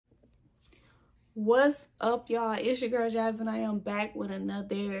What's up, y'all? It's your girl Jazz, and I am back with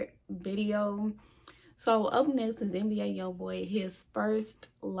another video. So up next is NBA YoungBoy, his first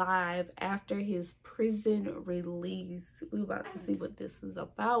live after his prison release. We about to see what this is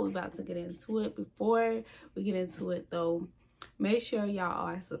about. We about to get into it. Before we get into it though, make sure y'all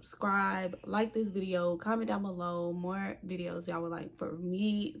are subscribed, like this video, comment down below more videos y'all would like for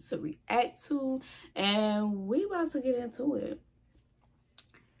me to react to, and we about to get into it.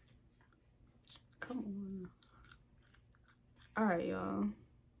 Come on. All right, y'all.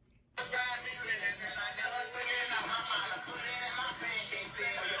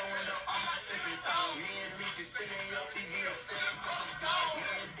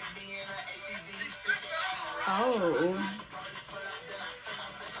 Oh.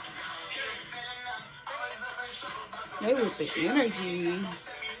 They with the energy.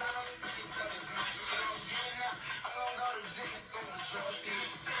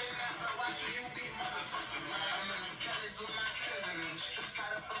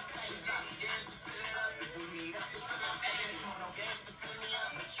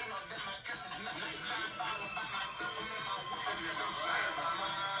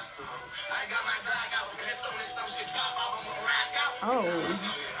 Oh.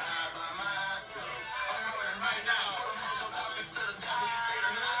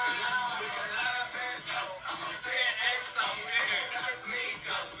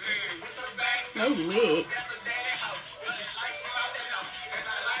 They lit.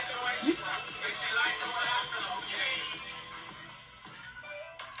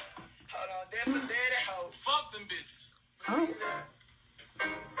 Fuck them bitches. Oh.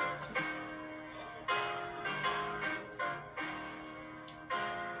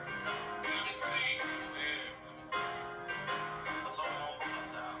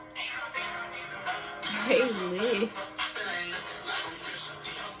 They lit.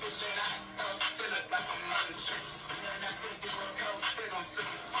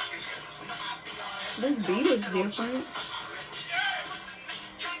 This beat is different.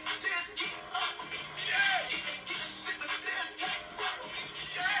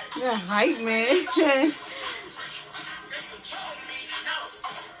 Yeah, hype, man.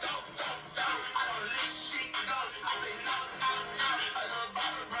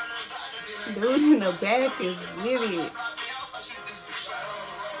 Dude in the back is with it.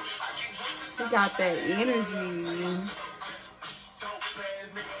 He got that energy.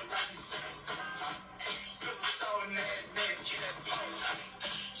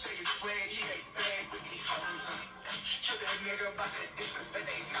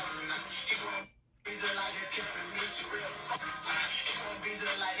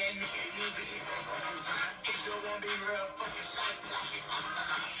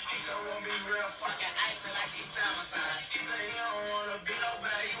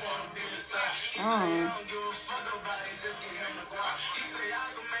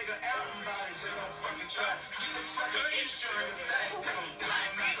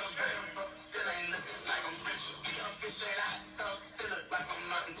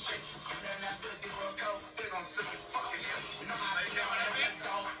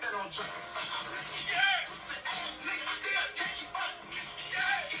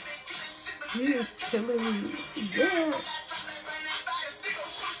 He is killing me. Yeah.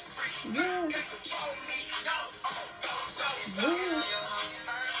 Yeah. Yeah.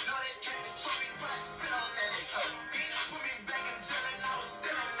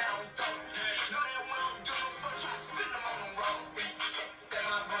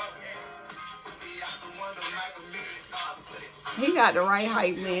 He got the right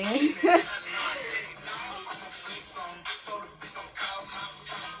hype, man.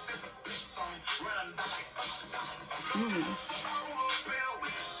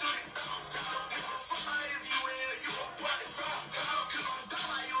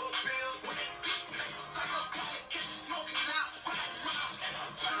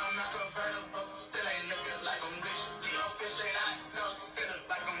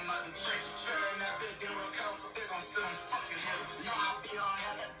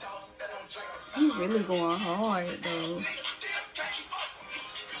 He's really going hard, though.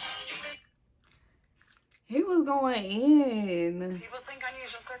 He was going in. People think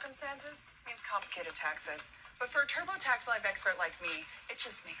unusual circumstances means complicated taxes. But for a TurboTax Live expert like me, it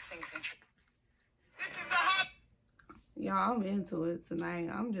just makes things interesting. Y'all, I'm into it tonight.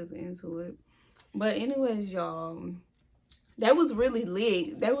 I'm just into it. But anyways, y'all, that was really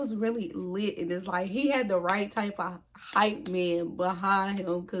lit. That was really lit. And it's like he had the right type of hype man behind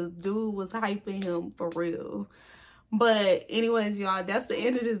him, because dude was hyping him for real. But anyways, y'all, that's the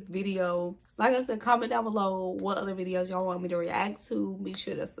end of this video. Like I said, comment down below what other videos y'all want me to react to. Be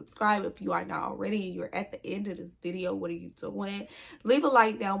sure to subscribe if you are not already and you're at the end of this video. What are you doing? Leave a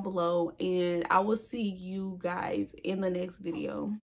like down below, and I will see you guys in the next video.